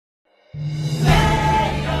Hey,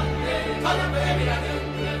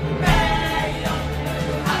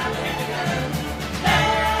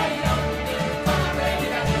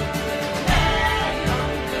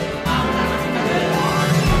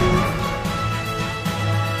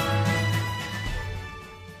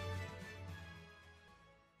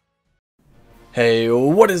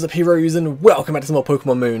 what is up heroes, and welcome back to some more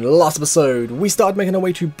Pokemon Moon. Last episode, we started making our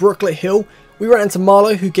way to Brooklet Hill. We ran into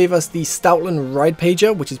Marlo, who gave us the Stoutland Ride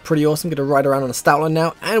Pager, which is pretty awesome. Going to ride around on a Stoutland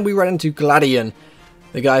now. And we ran into Gladion,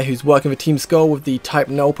 the guy who's working for Team Skull with the Type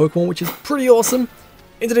Null Pokemon, which is pretty awesome.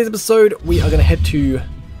 In today's episode, we are going to head to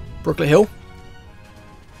Brooklet Hill.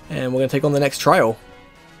 And we're going to take on the next trial.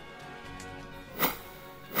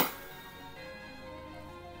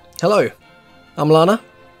 Hello, I'm Lana.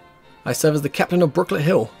 I serve as the captain of Brooklet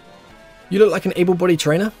Hill. You look like an able-bodied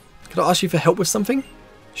trainer. Could I ask you for help with something?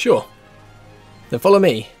 Sure. Then follow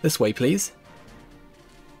me. This way, please.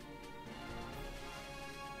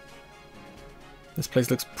 This place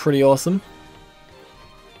looks pretty awesome.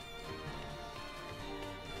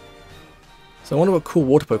 So I wonder what cool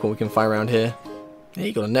water Pokemon we can find around here. Hey,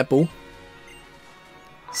 you got a netball.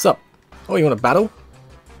 Sup? Oh, you want to battle?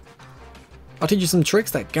 I'll teach you some tricks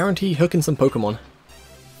that guarantee hooking some Pokemon.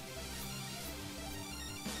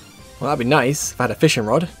 Well, that'd be nice if I had a fishing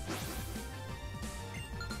rod.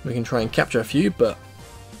 We can try and capture a few, but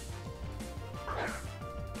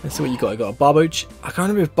let's see what you got. I got a Barboach. I can't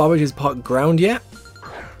remember if Barboach is part ground yet,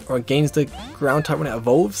 or it gains the ground type when it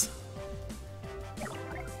evolves.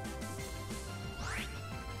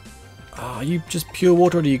 Are you just pure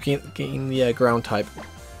water, or do you gain the ground type?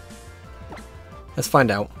 Let's find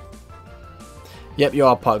out. Yep, you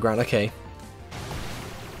are part ground. Okay.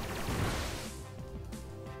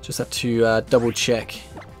 Just have to double check.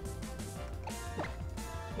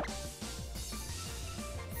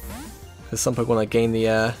 There's some Pokemon that gain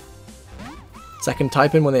the second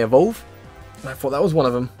type in when they evolve. And I thought that was one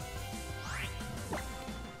of them.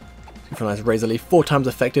 A nice Razor Leaf, 4 times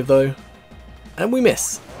effective though. And we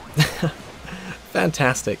miss.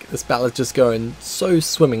 Fantastic. This battle is just going so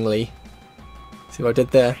swimmingly. See what I did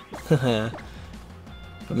there? But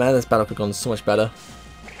man, this battle could have gone so much better.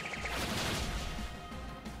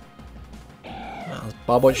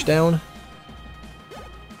 Barboach down.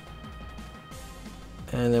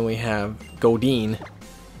 And then we have Goldeen.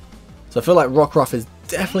 So I feel like Rockruff is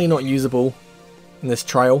definitely not usable in this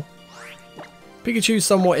trial. Pikachu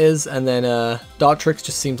somewhat is, and then Dartrix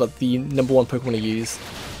just seems like the #1 Pokemon to use.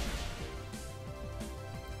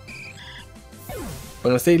 I'm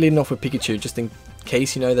going to stay leading off with Pikachu just in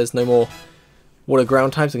case, you know, there's no more water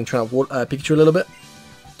ground types. I can try out Pikachu a little bit.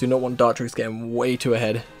 Do not want Dartrix getting way too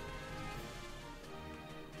ahead.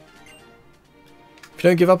 If you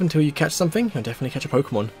don't give up until you catch something, you'll definitely catch a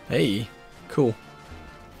Pokemon. Hey, cool.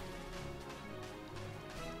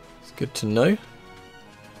 It's good to know.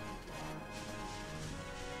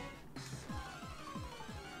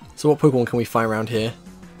 So what Pokemon can we find around here?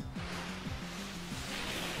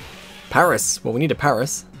 Paris. Well, we need a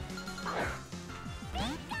Paris.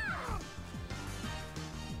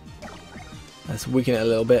 Let's weaken it a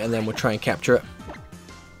little bit and then we'll try and capture it.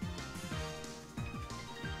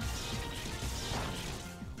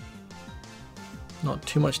 Not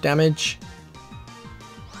too much damage.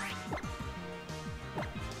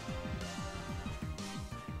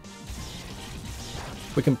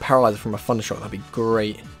 If we can paralyze it from a Thunder Shock, that'd be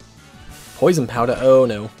great. Poison Powder, oh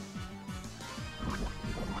no.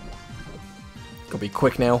 Gotta be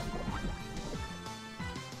quick now.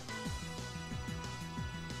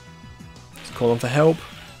 Let's call them for help.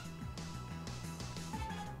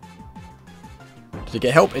 Did it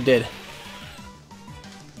get help? It did.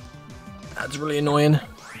 That's really annoying.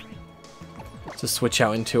 To switch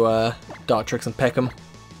out into Dartrix and peck 'em.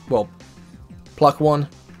 Well, pluck one,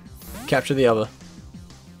 capture the other.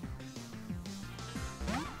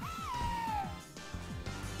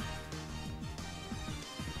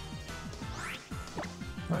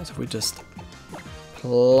 Right, so if we just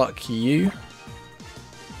pluck you.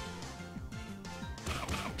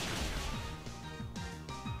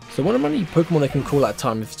 So what many Pokemon they can call at a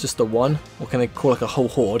time? If it's just the one, or can they call like a whole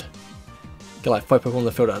horde? Get like 5 Pokemon on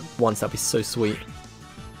the field at once, that'd be so sweet.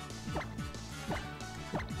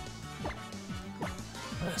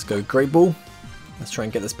 Let's go Great Ball. Let's try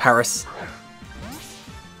and get this Paris.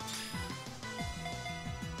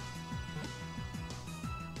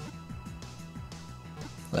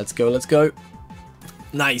 Let's go, let's go.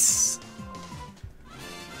 Nice.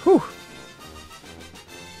 Whew.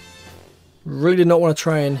 Really did not want to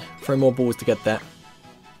try and throw more balls to get that.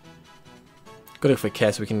 Gotta go for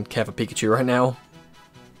care so we can care for Pikachu right now.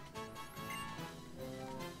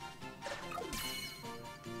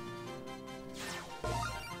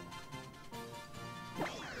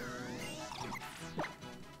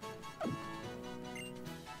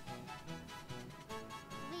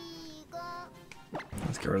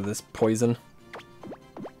 Get rid of this poison.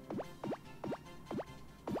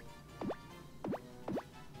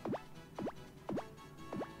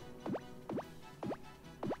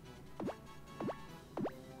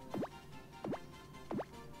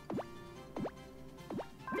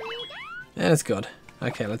 And it's good.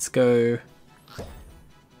 Okay, let's go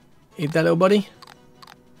eat that little buddy.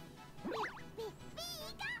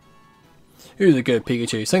 Who's a good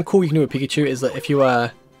Pikachu? Something cool you can do with Pikachu is that if you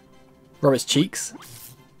rub its cheeks,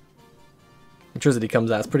 electricity comes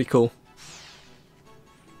out. It's pretty cool.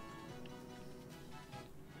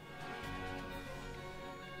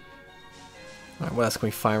 Alright, what else can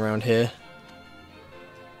we find around here?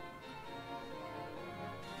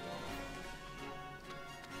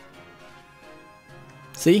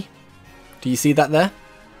 See? Do you see that there?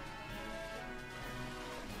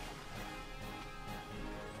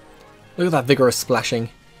 Look at that vigorous splashing. I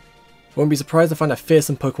won't be surprised to find a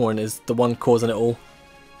fearsome Pokemon is the one causing it all.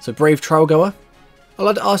 So brave trial goer, I'd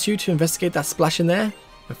like to ask you to investigate that splash in there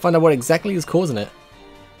and find out what exactly is causing it.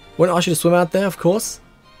 Won't ask you to swim out there, of course.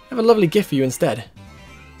 I have a lovely gift for you instead.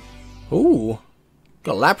 Ooh,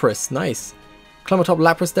 got Lapras, nice. Climb atop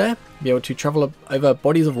Lapras there, be able to travel over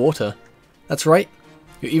bodies of water. That's right.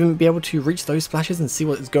 You'll even be able to reach those splashes and see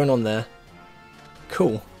what is going on there.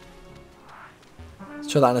 Cool.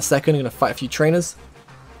 Let's try that in a second. I'm going to fight a few trainers.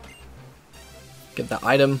 Get that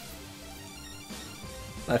item.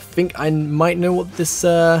 I think I might know what this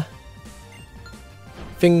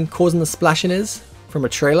thing causing the splashing is from a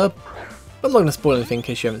trailer. But I'm not going to spoil anything in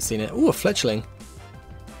case you haven't seen it. Ooh, a Fletchling.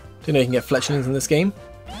 Didn't know you can get Fletchlings in this game.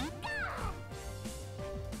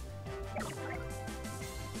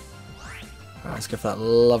 Let's go for that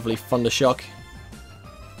lovely Thunder Shock.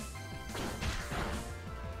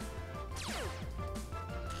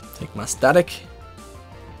 Take my static.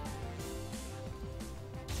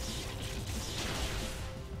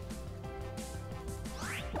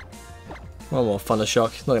 One more Thunder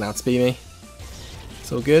Shock. It's not going to outspeed me.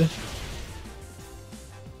 It's all good.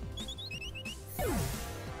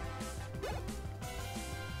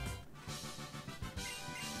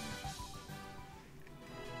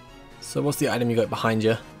 So what's the item you got behind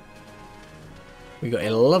you? We got a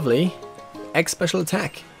lovely X special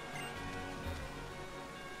attack.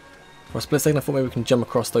 For a split second I thought maybe we can jump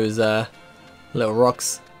across those little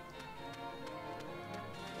rocks.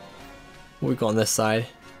 What we got on this side?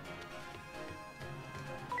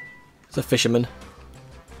 It's a fisherman.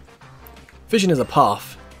 Fishing is a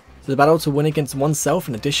path. It's a battle to win against oneself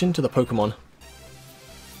in addition to the Pokemon.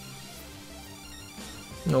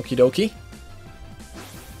 Okie dokie.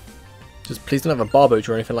 Just please don't have a Barboach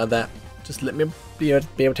or anything like that. Just let me be able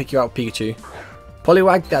to take you out with Pikachu.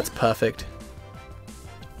 Poliwag, that's perfect.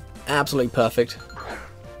 Absolutely perfect.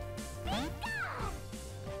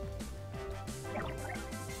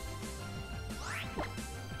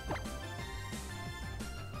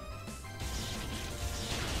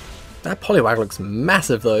 That Poliwag looks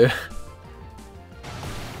massive though.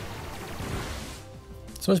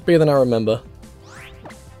 So much bigger than I remember.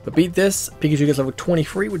 But beat this, Pikachu gets level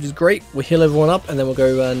 23, which is great. We'll heal everyone up and then we'll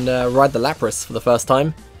go and ride the Lapras for the first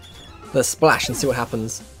time. Let's splash and see what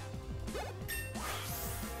happens.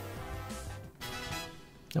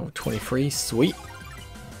 Level 23, sweet.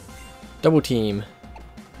 Double team.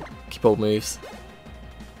 Keep old moves.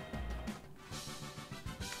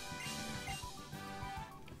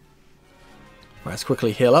 Right, let's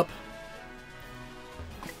quickly heal up.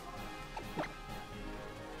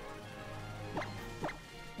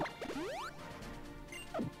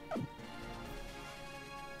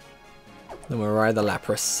 Then we'll ride the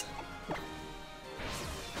Lapras.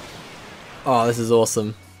 Oh, this is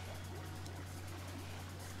awesome.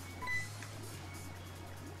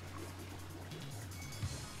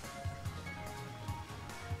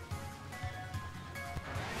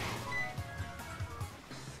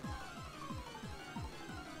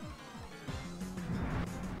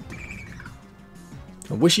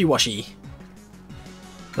 A WishiWashi.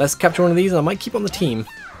 Let's capture one of these and I might keep on the team.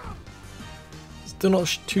 Still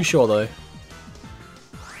not too sure though.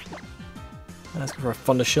 Let's go for a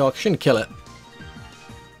Thunder Shock. Shouldn't kill it.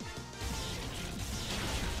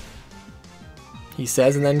 He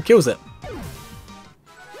says and then kills it.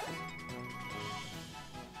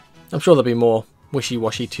 I'm sure there'll be more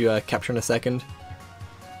WishiWashi to capture in a second.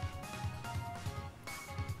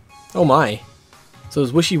 Oh my. So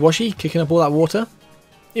is WishiWashi kicking up all that water?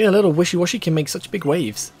 Even a little WishiWashi can make such big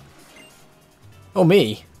waves. Oh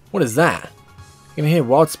me. What is that? You can hear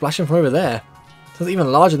wild splashing from over there. Sounds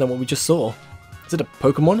even larger than what we just saw. Is it a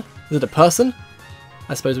Pokemon? Is it a person?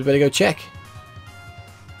 I suppose we better go check.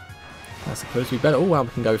 I suppose we better. Oh wow, we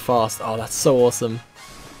can go fast. Oh, that's so awesome.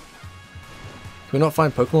 we not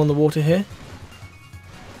find Pokemon in the water here?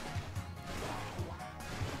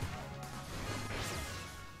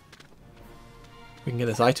 We can get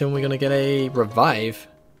this item, we're going to get a revive.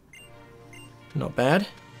 Not bad.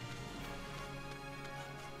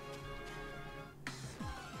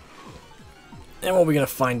 And what are we going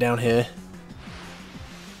to find down here?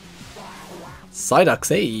 Psyducks,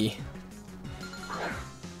 hey!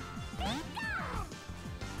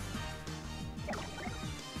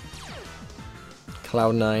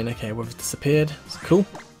 Cloud9, okay, we've disappeared. It's cool.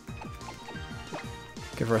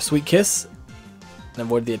 Give her a Sweet Kiss. And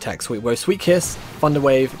avoid the attack. Sweet Wave, Sweet Kiss, Thunder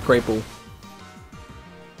Wave, Great Ball.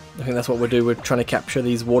 I think that's what we'll do. We're trying to capture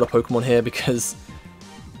these water Pokemon here because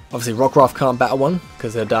obviously Rockruff can't battle one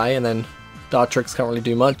because they'll die, and then Dartrix can't really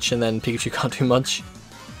do much, and then Pikachu can't do much.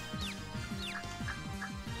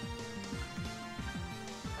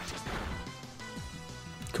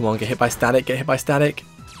 Come on, get hit by static, get hit by static.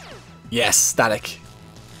 Yes, static.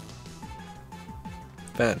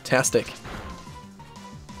 Fantastic.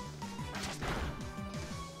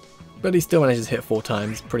 But he still manages to hit 4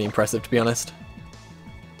 times. Pretty impressive, to be honest.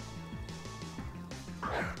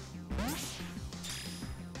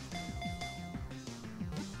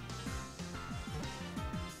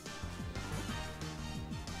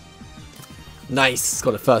 Nice!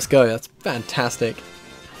 Got it first go. That's fantastic.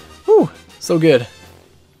 Whew! So good.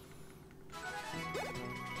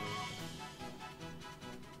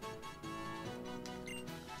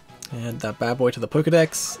 Add that bad boy to the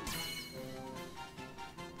Pokedex.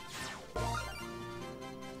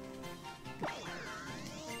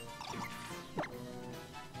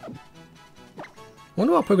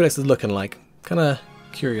 Wonder what Pokedex is looking like. Kinda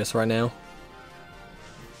curious right now.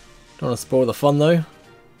 Don't want to spoil the fun though.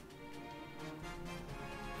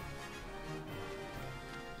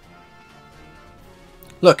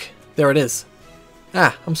 Look, there it is.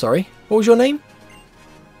 Ah, I'm sorry. What was your name?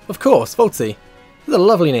 Of course, Voltsy. That's a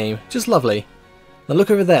lovely name, just lovely. Now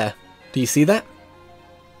look over there. Do you see that?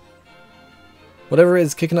 Whatever it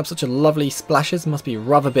is kicking up such a lovely splashes must be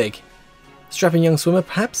rather big. Strapping young swimmer,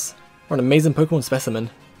 perhaps? Or an amazing Pokemon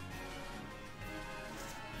specimen?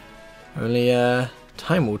 Only,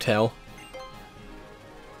 time will tell.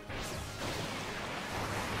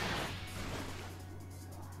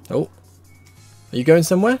 Oh. Are you going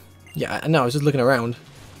somewhere? Yeah, no, I was just looking around.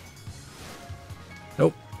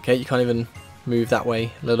 Nope. Okay, you can't even move that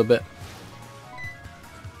way a little bit.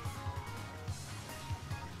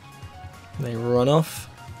 They run off.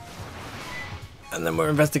 And then we'll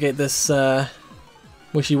investigate this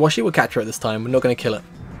WishiWashi. We'll capture it this time. We're not going to kill it.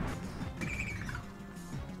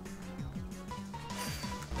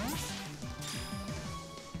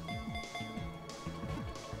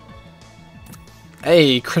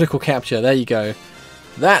 Hey, critical capture. There you go.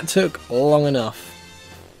 That took long enough.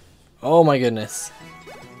 Oh my goodness.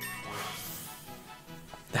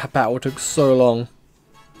 That battle took so long.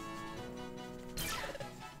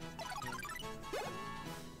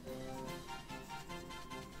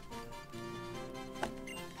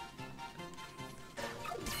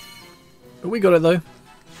 But we got it though.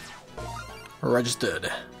 Registered.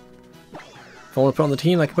 If I want to put it on the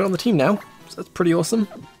team, I can put it on the team now. So that's pretty awesome.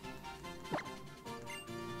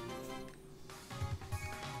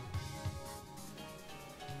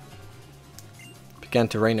 Began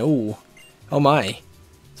to rain. Ooh. Oh my.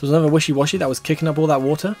 So there's another WishiWashi that was kicking up all that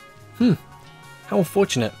water? How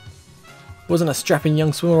unfortunate. Wasn't a strapping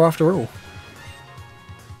young swimmer after all.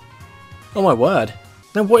 Oh my word.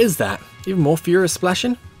 Now what is that? Even more furious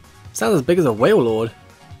splashing? Sounds as big as a whale lord.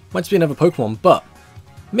 Might just be another Pokemon, but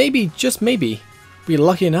maybe, just maybe, be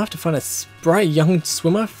lucky enough to find a spry young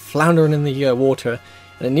swimmer floundering in the water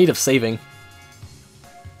and in need of saving.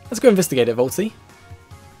 Let's go investigate it, Voltsy.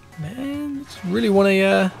 Man, just really want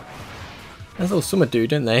a nice little swimmer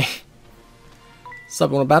dude, don't they?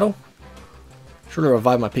 Sup, want to battle? Sure to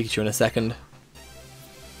revive my Pikachu in a second.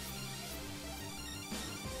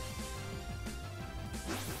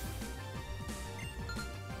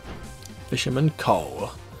 Fisherman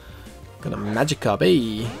Cole. Got a Magikarp,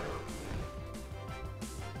 eh?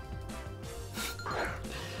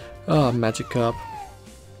 Oh, Magikarp.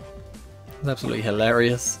 It's absolutely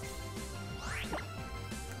hilarious.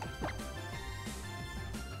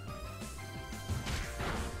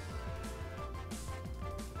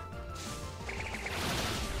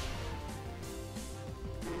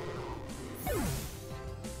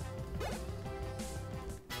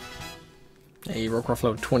 A Rockruff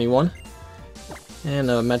level 21.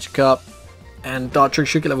 And a Magikarp. And Dartrix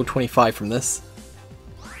should get level 25 from this.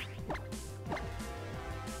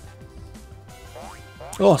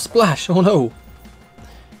 Oh, splash! Oh no!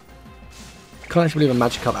 Can't actually believe a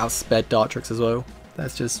Magikarp outsped Dartrix as well.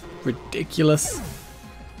 That's just ridiculous.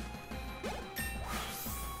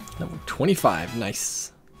 Level 25,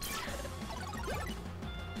 nice.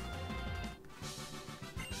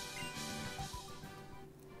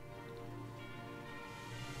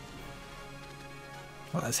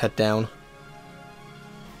 Right, let's head down.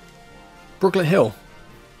 Brooklet Hill.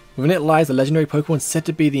 Within it lies a legendary Pokemon said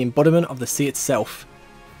to be the embodiment of the sea itself.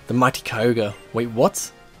 The mighty Kyogre. Wait,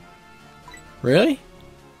 what? Really?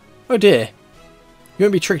 Oh dear. You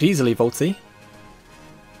won't be tricked easily, Voltsy.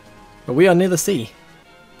 But we are near the sea.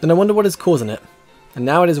 Then I wonder what is causing it. And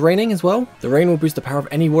now it is raining as well? The rain will boost the power of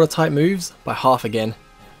any water type moves by half again.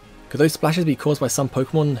 Could those splashes be caused by some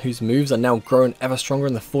Pokemon whose moves are now growing ever stronger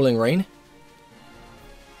in the falling rain?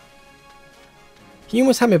 He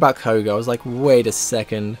almost had me about Kyogre. I was like, wait a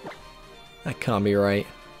second. That can't be right.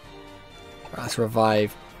 Right, let's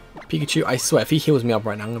revive Pikachu. I swear, if he heals me up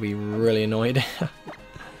right now, I'm going to be really annoyed.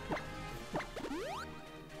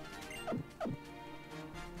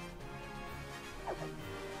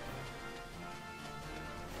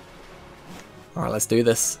 Alright, let's do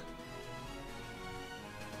this.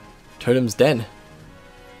 Totem's Den.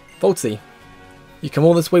 Voltsy, you come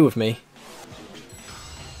all this way with me.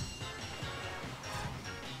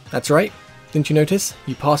 That's right. Didn't you notice?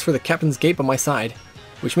 You passed through the Captain's Gate by my side,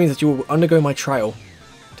 which means that you will undergo my trial.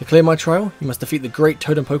 To clear my trial, you must defeat the great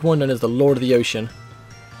Totem Pokemon known as the Lord of the Ocean.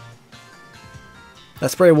 That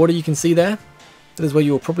spray of water you can see there? That is where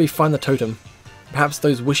you will probably find the Totem. Perhaps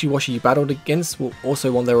those WishiWashi you battled against will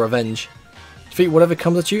also want their revenge. Defeat whatever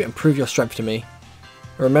comes at you and prove your strength to me.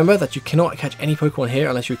 And remember that you cannot catch any Pokemon here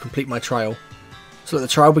unless you complete my trial. So let the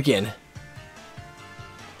trial begin.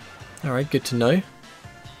 Alright, good to know.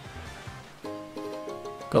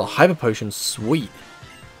 Got a Hyper Potion, sweet.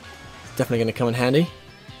 It's definitely going to come in handy.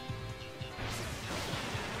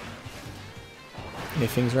 Any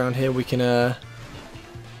things around here we can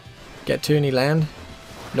get to? Any land?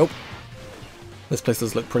 Nope. This place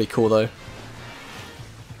does look pretty cool though.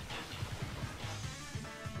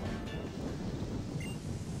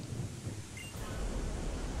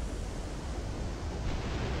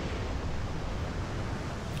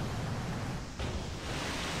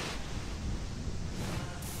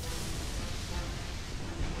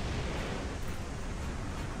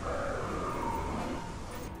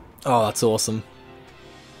 Oh, that's awesome.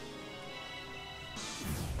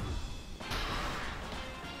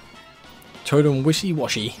 Totem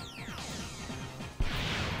WishiWashi.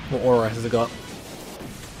 What aura has it got?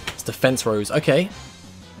 It's Defense Rose. Okay.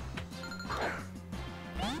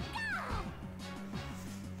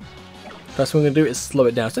 First thing we're going to do is slow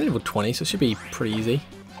it down. It's only level 20, so it should be pretty easy.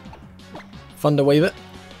 Thunder Wave it.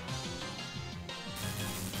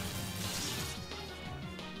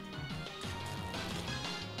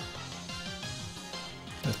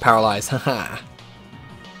 It's paralyzed. Haha.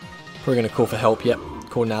 Probably going to call for help. Yep.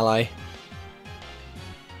 Call an ally.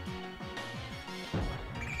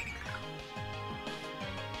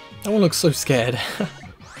 That one looks so scared.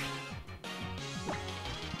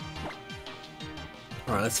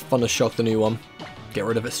 Alright, let's Thunder Shock the new one. Get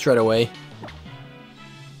rid of it straight away.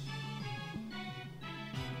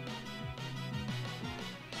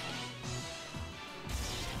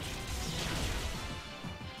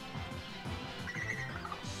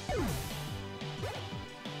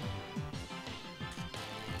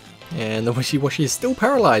 And the WishiWashi is still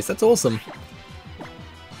paralyzed. That's awesome.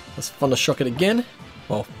 Let's Thunder Shock it again.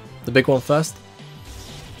 Well, the big one first.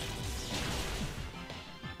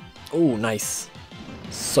 Oh, nice.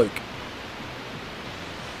 Soak.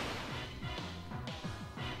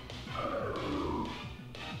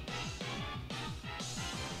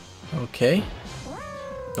 Okay.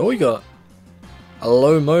 Oh, we got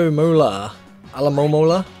Alomomola.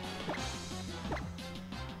 Alamomola.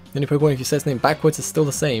 The only Pokemon if you say its name backwards is still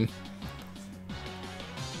the same.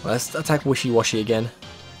 Well, let's attack WishiWashi again.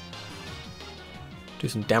 Do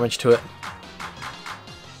some damage to it.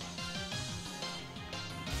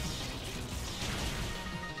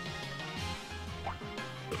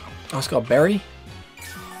 Oh, it's got a berry?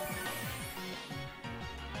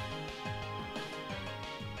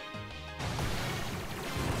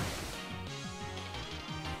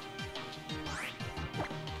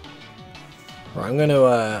 Right, I'm going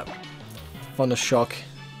to Thunder Shock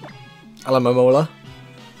Alamomola.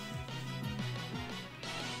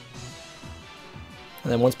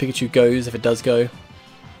 And then once Pikachu goes, if it does go,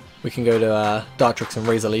 we can go to Dartrix and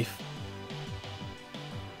Razor Leaf.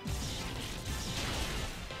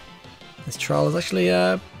 This trial is actually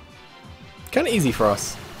kind of easy for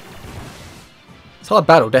us. It's a hard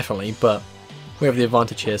battle, definitely, but we have the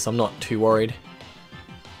advantage here, so I'm not too worried.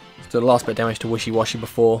 Let's So the last bit of damage to WishiWashi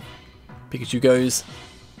before Pikachu goes.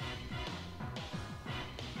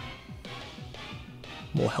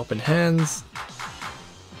 More helping hands.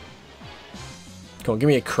 Come on, give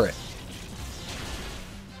me a crit.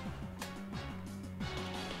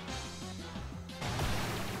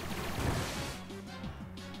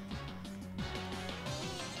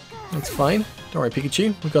 That's fine. Don't worry,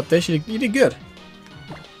 Pikachu. We got this. You did good.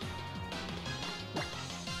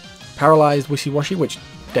 Paralyzed WishiWashi, which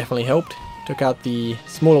definitely helped. Took out the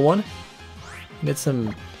smaller one. Did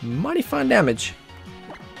some mighty fine damage.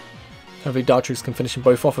 Hopefully Dartrix can finish them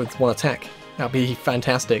both off with one attack. That'd be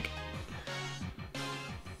fantastic.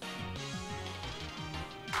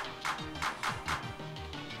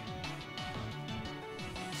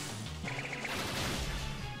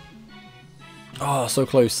 Oh, so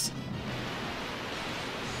close.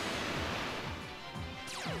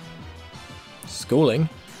 Schooling?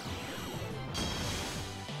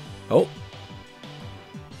 Oh.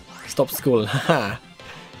 Stop schooling. Haha.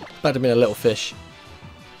 That'd have been a little fish.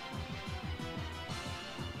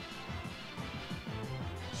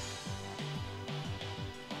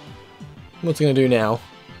 What's he gonna do now?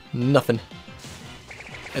 Nothing.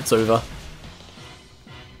 It's over.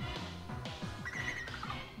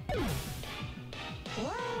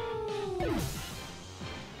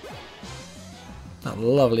 That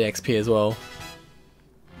lovely XP as well.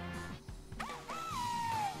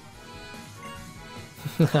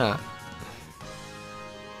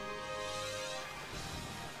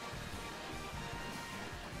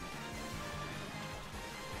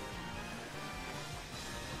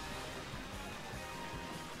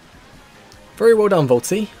 Very well done,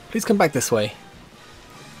 Voltsy. Please come back this way.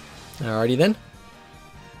 Alrighty then.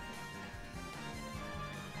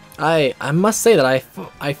 I must say that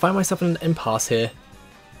I find myself in an impasse here.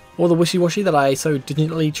 All the WishiWashi that I so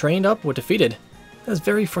diligently trained up were defeated. That's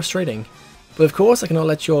very frustrating. But of course, I cannot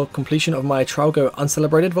let your completion of my trial go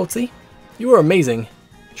uncelebrated, Voltsy. You were amazing.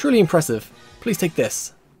 Truly impressive. Please take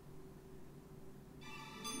this.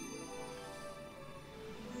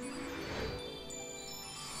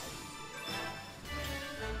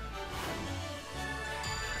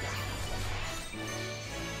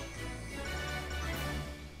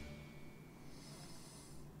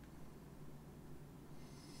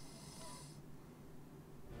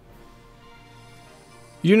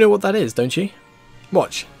 You know what that is, don't you?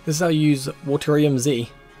 Watch, this is how you use Waterium Z.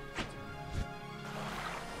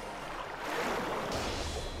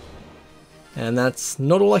 And that's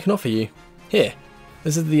not all I can offer you. Here,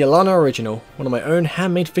 this is the Lana original, one of my own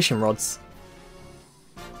handmade fishing rods.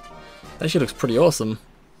 That shit looks pretty awesome.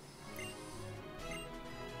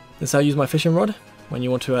 This is how I use my fishing rod. When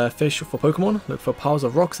you want to fish for Pokemon, look for piles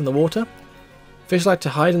of rocks in the water. Fish like to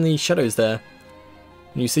hide in the shadows there.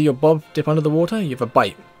 When you see your bob dip under the water, you have a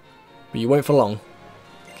bite. But you won't for long.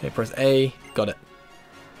 Okay, press A. Got it.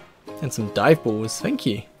 And some dive balls. Thank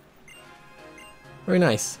you. Very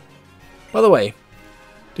nice. By the way,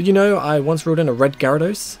 did you know I once rode in a red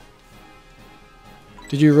Gyarados?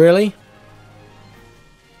 Did you really?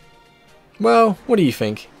 Well, what do you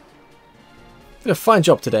think? You did a fine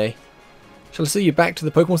job today. Shall I see you back to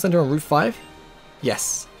the Pokemon Center on Route 5?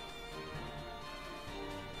 Yes.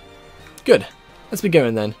 Good. Let's be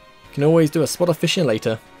going then. You can always do a spot of fishing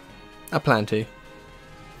later. I plan to.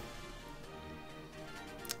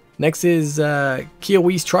 Next is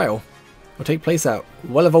Kiawee's trial. Will take place at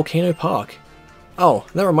Weller Volcano Park. Oh,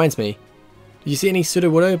 that reminds me. Did you see any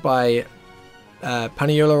Sudowoodo by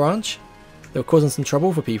Paniola Ranch? They were causing some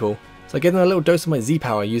trouble for people. So I gave them a little dose of my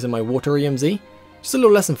Z-Power using my Waterium Z. Just a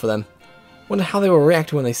little lesson for them. Wonder how they will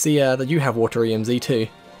react when they see that you have Waterium Z too.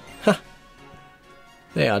 Ha!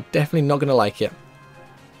 They are definitely not going to like it.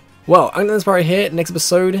 Well, I'm going to end this part right here. Next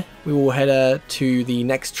episode, we will head to the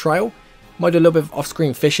next trial. Might do a little bit of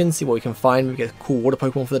off-screen fishing, see what we can find, maybe get a cool water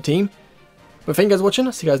Pokemon for the team. But thank you guys for watching.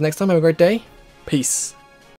 I'll see you guys next time. Have a great day. Peace.